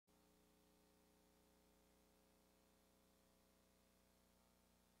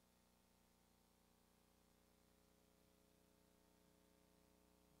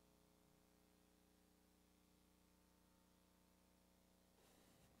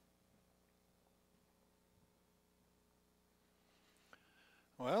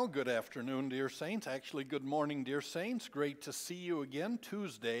Well, good afternoon, dear saints. Actually, good morning, dear saints. Great to see you again,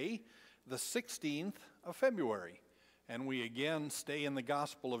 Tuesday, the 16th of February. And we again stay in the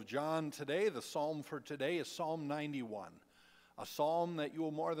Gospel of John today. The psalm for today is Psalm 91, a psalm that you will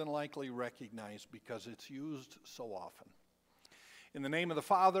more than likely recognize because it's used so often. In the name of the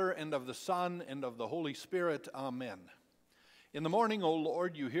Father, and of the Son, and of the Holy Spirit, amen. In the morning, O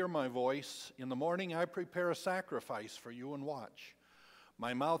Lord, you hear my voice. In the morning I prepare a sacrifice for you and watch.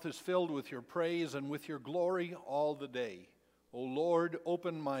 My mouth is filled with your praise and with your glory all the day. O Lord,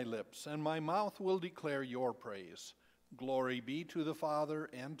 open my lips, and my mouth will declare your praise. Glory be to the Father,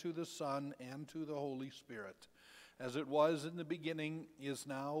 and to the Son, and to the Holy Spirit, as it was in the beginning, is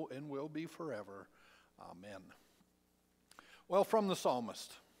now, and will be forever. Amen. Well, from the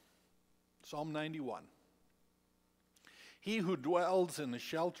psalmist, Psalm 91. He who dwells in the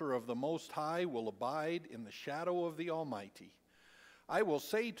shelter of the Most High will abide in the shadow of the Almighty. I will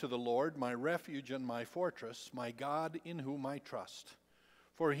say to the Lord, my refuge and my fortress, my God in whom I trust.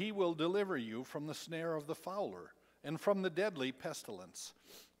 For he will deliver you from the snare of the fowler and from the deadly pestilence.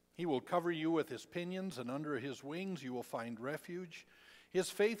 He will cover you with his pinions, and under his wings you will find refuge. His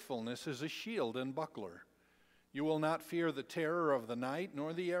faithfulness is a shield and buckler. You will not fear the terror of the night,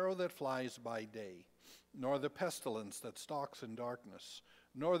 nor the arrow that flies by day, nor the pestilence that stalks in darkness,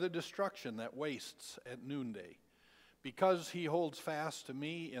 nor the destruction that wastes at noonday. Because he holds fast to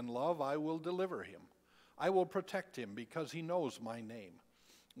me in love, I will deliver him. I will protect him because he knows my name.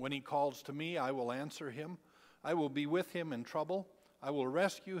 When he calls to me, I will answer him. I will be with him in trouble. I will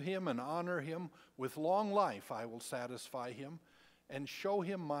rescue him and honor him. With long life I will satisfy him and show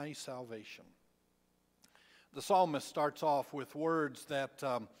him my salvation. The psalmist starts off with words that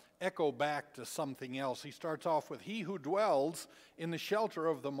echo back to something else. He starts off with, he who dwells in the shelter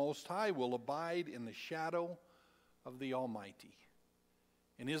of the Most High will abide in the shadow of the Almighty.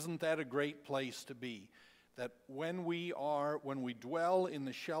 And isn't that a great place to be? That when we dwell in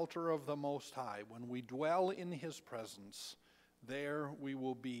the shelter of the Most High, when we dwell in his presence, there we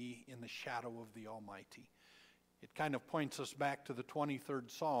will be in the shadow of the Almighty. It kind of points us back to the 23rd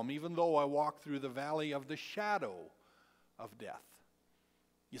Psalm. Even though I walk through the valley of the shadow of death.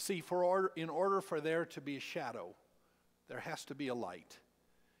 You see, in order for there to be a shadow, there has to be a light.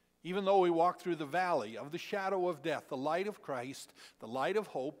 Even though we walk through the valley of the shadow of death, the light of Christ, the light of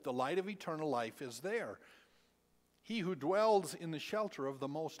hope, the light of eternal life is there. He who dwells in the shelter of the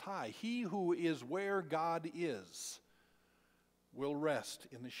Most High, he who is where God is, will rest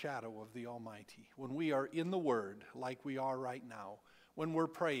in the shadow of the Almighty. When we are in the Word, like we are right now, when we're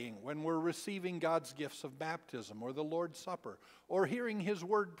praying, when we're receiving God's gifts of baptism or the Lord's Supper, or hearing his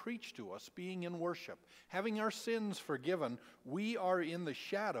word preached to us, being in worship, having our sins forgiven, we are in the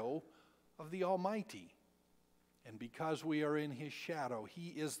shadow of the Almighty. And because we are in his shadow, he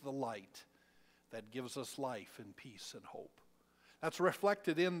is the light that gives us life and peace and hope. That's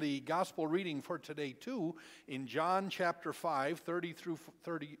reflected in the gospel reading for today too, in John chapter 5, 30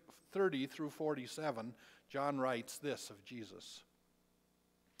 through 47. John writes this of Jesus.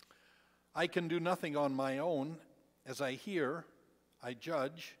 I can do nothing on my own. As I hear, I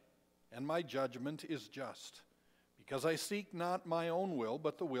judge, and my judgment is just, because I seek not my own will,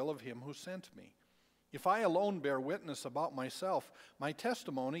 but the will of him who sent me. If I alone bear witness about myself, my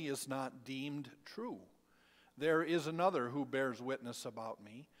testimony is not deemed true. There is another who bears witness about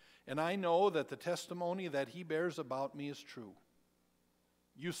me, and I know that the testimony that he bears about me is true.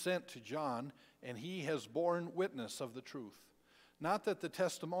 You sent to John, and he has borne witness of the truth. Not that the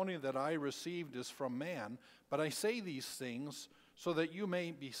testimony that I received is from man, but I say these things so that you may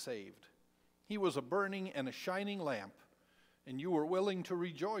be saved. He was a burning and a shining lamp, and you were willing to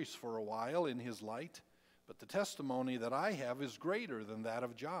rejoice for a while in his light. But the testimony that I have is greater than that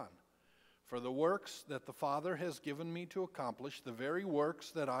of John. For the works that the Father has given me to accomplish, the very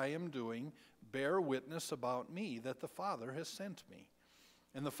works that I am doing, bear witness about me that the Father has sent me.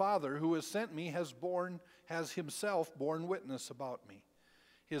 And the Father who has sent me has himself borne witness about me.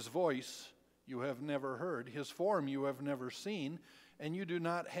 His voice you have never heard, his form you have never seen, and you do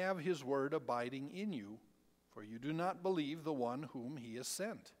not have his word abiding in you, for you do not believe the one whom he has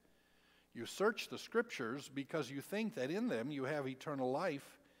sent. You search the Scriptures because you think that in them you have eternal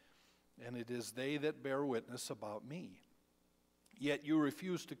life, and it is they that bear witness about me. Yet you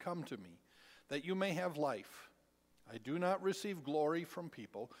refuse to come to me, that you may have life. I do not receive glory from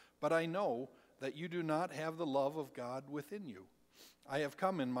people, but I know that you do not have the love of God within you. I have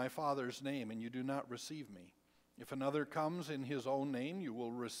come in my Father's name, and you do not receive me. If another comes in his own name, you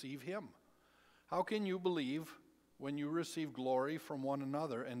will receive him. How can you believe when you receive glory from one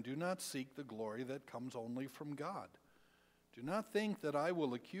another and do not seek the glory that comes only from God? Do not think that I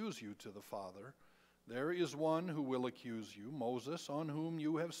will accuse you to the Father. There is one who will accuse you, Moses, on whom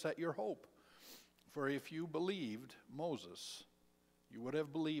you have set your hope. For if you believed Moses, you would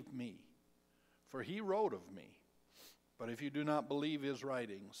have believed me, for he wrote of me. But if you do not believe his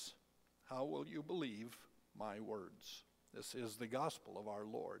writings, how will you believe my words? This is the gospel of our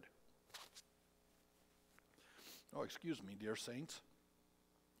Lord. Oh, excuse me, dear saints.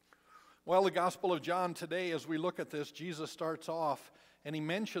 Well, the Gospel of John today, as we look at this, Jesus starts off and he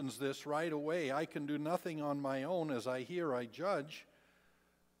mentions this right away. I can do nothing on my own. As I hear, I judge,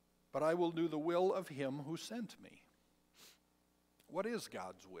 but I will do the will of him who sent me. What is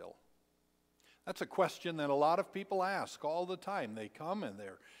God's will? That's a question that a lot of people ask all the time. They come and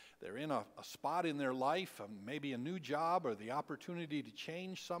they're in a spot in their life, maybe a new job or the opportunity to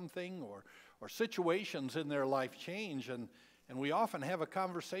change something, or situations in their life change, and we often have a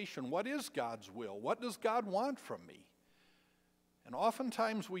conversation, what is God's will? What does God want from me? And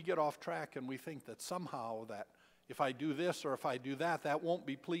oftentimes we get off track and we think that somehow that if I do this or if I do that, that won't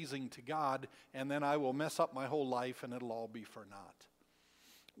be pleasing to God, and then I will mess up my whole life and it'll all be for naught.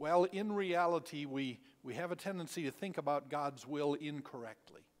 Well, in reality, we have a tendency to think about God's will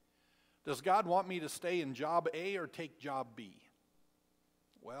incorrectly. Does God want me to stay in job A or take job B?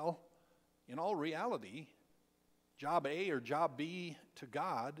 Well, in all reality, job A or job B to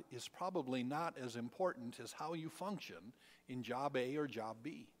God is probably not as important as how you function in job A or job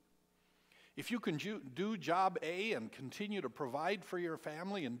B. If you can do job A and continue to provide for your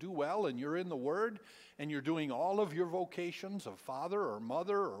family and do well, and you're in the Word, and you're doing all of your vocations of father or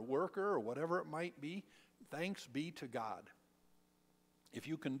mother or worker or whatever it might be, thanks be to God. If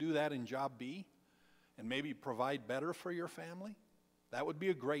you can do that in job B and maybe provide better for your family, that would be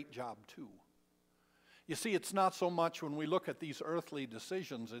a great job too. You see, it's not so much when we look at these earthly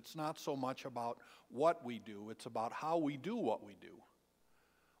decisions, it's not so much about what we do, it's about how we do what we do.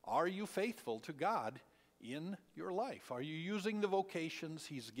 Are you faithful to God in your life? Are you using the vocations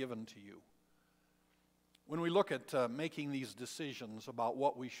He's given to you? When we look at making these decisions about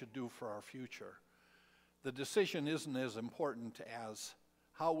what we should do for our future, the decision isn't as important as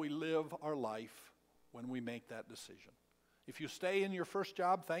how we live our life when we make that decision. If you stay in your first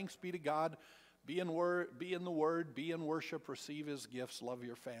job, thanks be to God. Be in the Word, be in worship, receive His gifts, love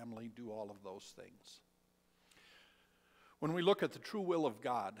your family, do all of those things. When we look at the true will of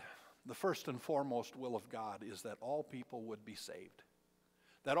God, the first and foremost will of God is that all people would be saved.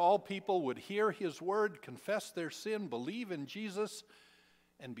 That all people would hear His word, confess their sin, believe in Jesus,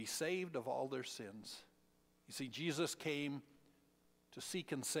 and be saved of all their sins. You see, Jesus came to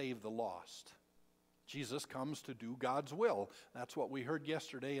seek and save the lost. Jesus comes to do God's will. That's what we heard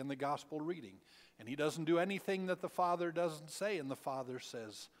yesterday in the gospel reading. And He doesn't do anything that the Father doesn't say, and the Father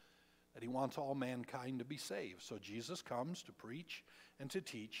says that He wants all mankind to be saved. So Jesus comes to preach and to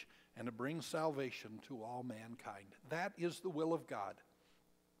teach and to bring salvation to all mankind. That is the will of God.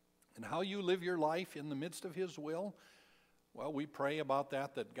 And how you live your life in the midst of His will, well, we pray about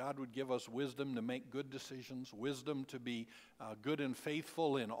that God would give us wisdom to make good decisions, wisdom to be good and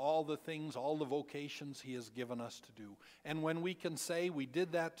faithful in all the things, all the vocations He has given us to do. And when we can say we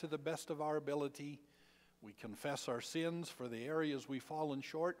did that to the best of our ability, we confess our sins for the areas we've fallen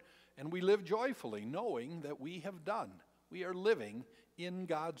short, and we live joyfully knowing that we have done. We are living in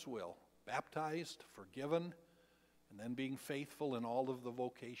God's will, baptized, forgiven, and then being faithful in all of the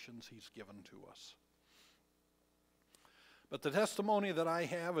vocations He's given to us. But the testimony that I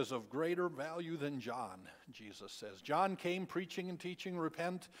have is of greater value than John, Jesus says. John came preaching and teaching,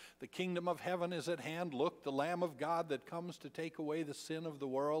 repent, the kingdom of heaven is at hand. Look, the Lamb of God that comes to take away the sin of the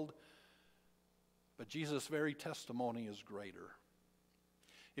world. But Jesus' very testimony is greater.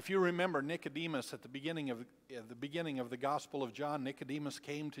 If you remember Nicodemus at the beginning of the Gospel of John, Nicodemus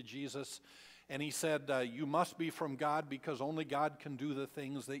came to Jesus and he said, you must be from God because only God can do the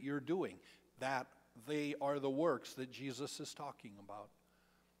things that you're doing. That they are the works that Jesus is talking about.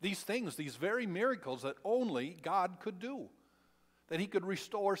 These things, these very miracles that only God could do. That He could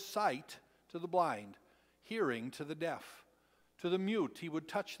restore sight to the blind, hearing to the deaf. To the mute, He would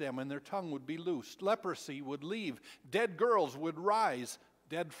touch them and their tongue would be loosed. Leprosy would leave. Dead girls would rise.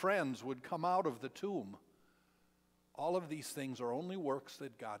 Dead friends would come out of the tomb. All of these things are only works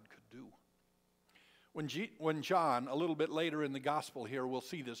that God could do. When John, a little bit later in the gospel here, we'll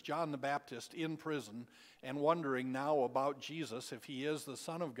see this, John the Baptist in prison and wondering now about Jesus, if He is the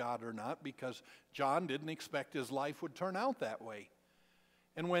Son of God or not, because John didn't expect his life would turn out that way.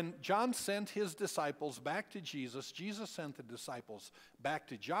 And when John sent his disciples back to Jesus, Jesus sent the disciples back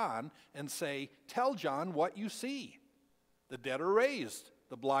to John and say, tell John what you see. The dead are raised,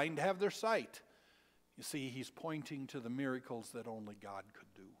 the blind have their sight. You see, he's pointing to the miracles that only God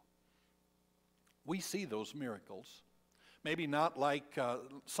could do. We see those miracles. Maybe not like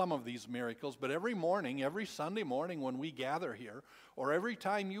some of these miracles, but every morning, every Sunday morning when we gather here, or every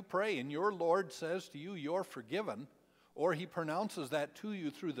time you pray and your Lord says to you, you're forgiven, or he pronounces that to you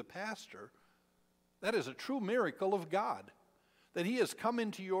through the pastor, that is a true miracle of God. That he has come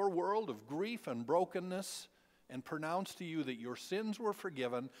into your world of grief and brokenness and pronounced to you that your sins were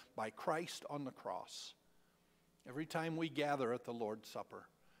forgiven by Christ on the cross. Every time we gather at the Lord's Supper,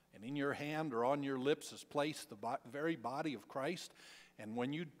 and in your hand or on your lips is placed the very body of Christ. And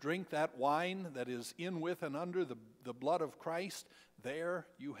when you drink that wine that is in with and under the blood of Christ, there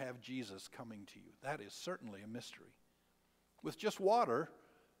you have Jesus coming to you. That is certainly a mystery. With just water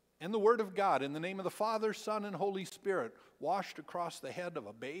and the Word of God in the name of the Father, Son, and Holy Spirit washed across the head of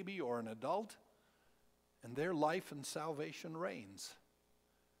a baby or an adult, and their life and salvation reigns.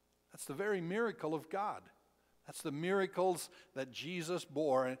 That's the very miracle of God. That's the miracles that Jesus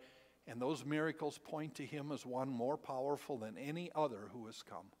bore, and those miracles point to him as one more powerful than any other who has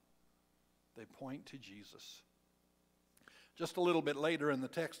come. They point to Jesus. Just a little bit later in the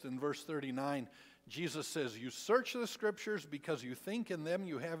text, in verse 39, Jesus says, "You search the Scriptures because you think in them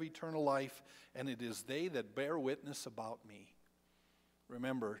you have eternal life, and it is they that bear witness about me."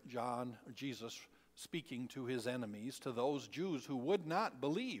 Remember, Jesus speaking to his enemies, to those Jews who would not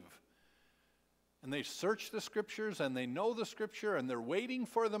believe. And they search the Scriptures, and they know the Scripture, and they're waiting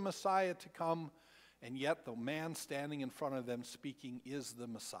for the Messiah to come, and yet the man standing in front of them speaking is the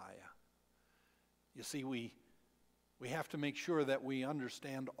Messiah. You see, we have to make sure that we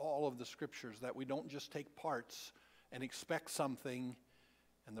understand all of the Scriptures, that we don't just take parts and expect something,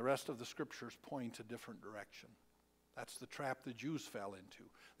 and the rest of the Scriptures point a different direction. That's the trap the Jews fell into.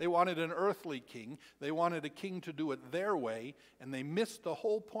 They wanted an earthly king. They wanted a king to do it their way, and they missed the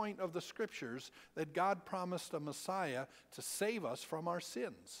whole point of the Scriptures, that God promised a Messiah to save us from our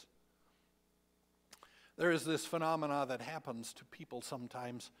sins. There is this phenomena that happens to people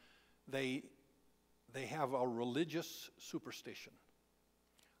sometimes. They have a religious superstition.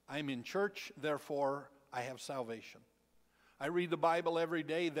 I'm in church, therefore I have salvation. I read the Bible every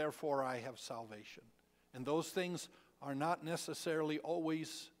day, therefore I have salvation. And those things are not necessarily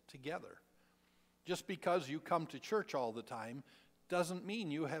always together. Just because you come to church all the time doesn't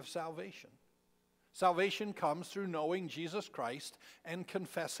mean you have salvation. Salvation comes through knowing Jesus Christ and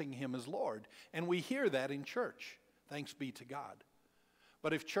confessing him as Lord. And we hear that in church. Thanks be to God.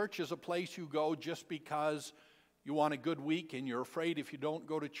 But if church is a place you go just because you want a good week and you're afraid if you don't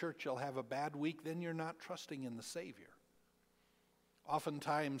go to church you'll have a bad week, then you're not trusting in the Savior.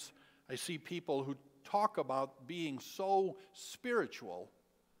 Oftentimes I see people who talk about being so spiritual,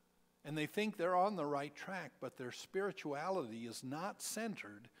 and they think they're on the right track, but their spirituality is not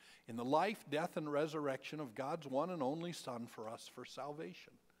centered in the life, death, and resurrection of God's one and only Son for us for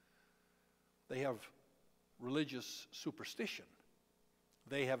salvation. They have religious superstition.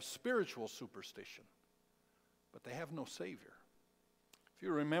 They have spiritual superstition, but they have no Savior. If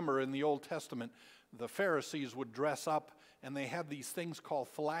you remember in the Old Testament, the Pharisees would dress up, and they had these things called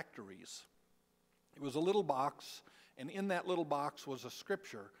phylacteries. It was a little box, and in that little box was a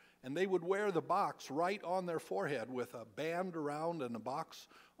scripture, and they would wear the box right on their forehead with a band around and a box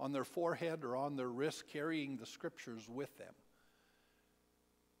on their forehead or on their wrist carrying the scriptures with them.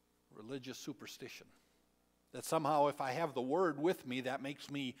 Religious superstition. That somehow if I have the Word with me, that makes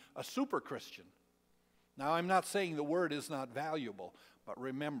me a super Christian. Now, I'm not saying the Word is not valuable, but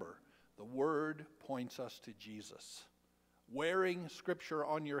remember, the Word points us to Jesus. Wearing Scripture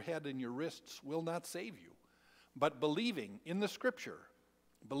on your head and your wrists will not save you. But believing in the Scripture,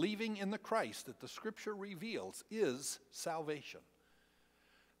 believing in the Christ that the Scripture reveals is salvation.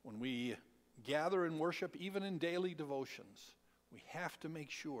 When we gather and worship, even in daily devotions, we have to make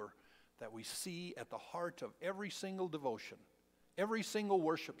sure that we see at the heart of every single devotion, every single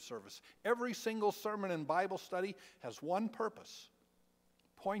worship service, every single sermon and Bible study has one purpose,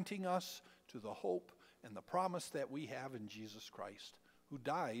 pointing us to the hope and the promise that we have in Jesus Christ, who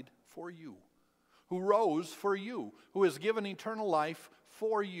died for you, who rose for you, who has given eternal life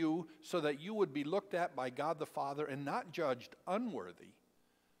for you so that you would be looked at by God the Father and not judged unworthy,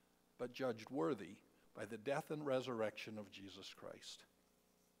 but judged worthy by the death and resurrection of Jesus Christ.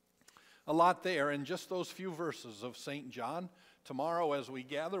 A lot there in just those few verses of St. John. Tomorrow as we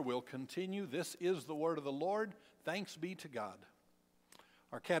gather, we'll continue. This is the word of the Lord. Thanks be to God.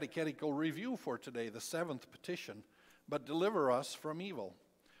 Our catechetical review for today, the seventh petition, but deliver us from evil.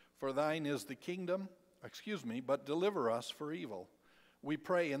 For thine is the kingdom, but deliver us for evil. We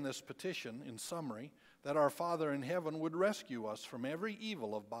pray in this petition, in summary, that our Father in heaven would rescue us from every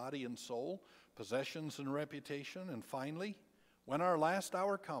evil of body and soul, possessions and reputation, and finally, when our last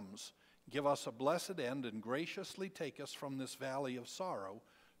hour comes, give us a blessed end and graciously take us from this valley of sorrow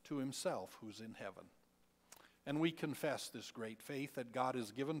to himself who's in heaven. And we confess this great faith that God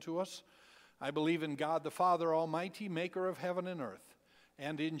has given to us. I believe in God the Father Almighty, maker of heaven and earth,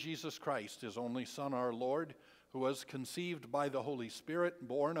 and in Jesus Christ, his only Son, our Lord, who was conceived by the Holy Spirit,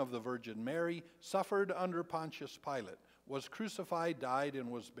 born of the Virgin Mary, suffered under Pontius Pilate, was crucified, died,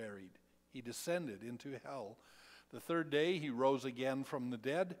 and was buried. He descended into hell. The third day he rose again from the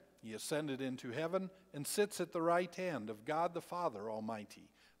dead. He ascended into heaven and sits at the right hand of God the Father Almighty.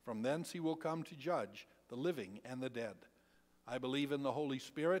 From thence he will come to judge the living and the dead. I believe in the Holy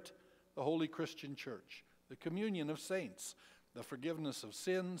Spirit, the holy Christian church, the communion of saints, the forgiveness of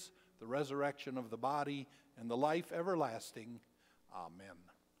sins, the resurrection of the body, and the life everlasting. Amen.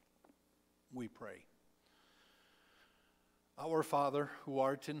 We pray. Our Father, who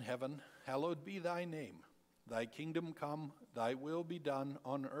art in heaven, hallowed be thy name. Thy kingdom come, thy will be done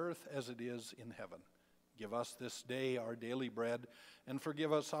on earth as it is in heaven. Give us this day our daily bread, and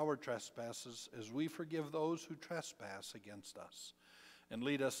forgive us our trespasses, as we forgive those who trespass against us. And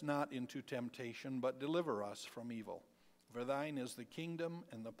lead us not into temptation, but deliver us from evil. For thine is the kingdom,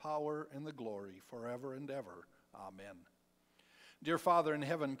 and the power, and the glory, forever and ever. Amen. Dear Father in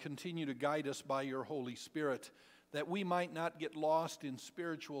heaven, continue to guide us by your Holy Spirit, that we might not get lost in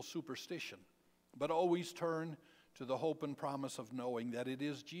spiritual superstition, but always turn to the hope and promise of knowing that it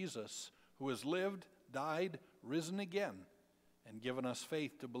is Jesus who has lived, died, risen again, and given us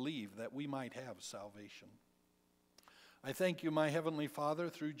faith to believe that we might have salvation. I thank you, my heavenly Father,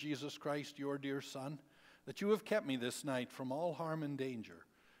 through Jesus Christ, your dear Son, that you have kept me this night from all harm and danger,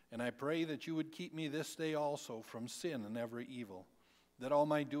 and I pray that you would keep me this day also from sin and every evil, that all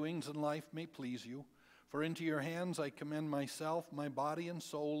my doings in life may please you. For into your hands I commend myself, my body and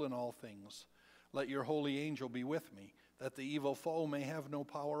soul, and all things. Let your holy angel be with me, that the evil foe may have no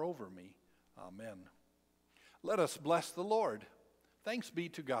power over me. Amen. Let us bless the Lord. Thanks be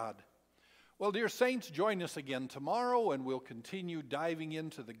to God. Well, dear saints, join us again tomorrow, and we'll continue diving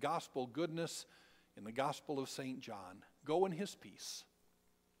into the gospel goodness in the Gospel of St. John. Go in his peace.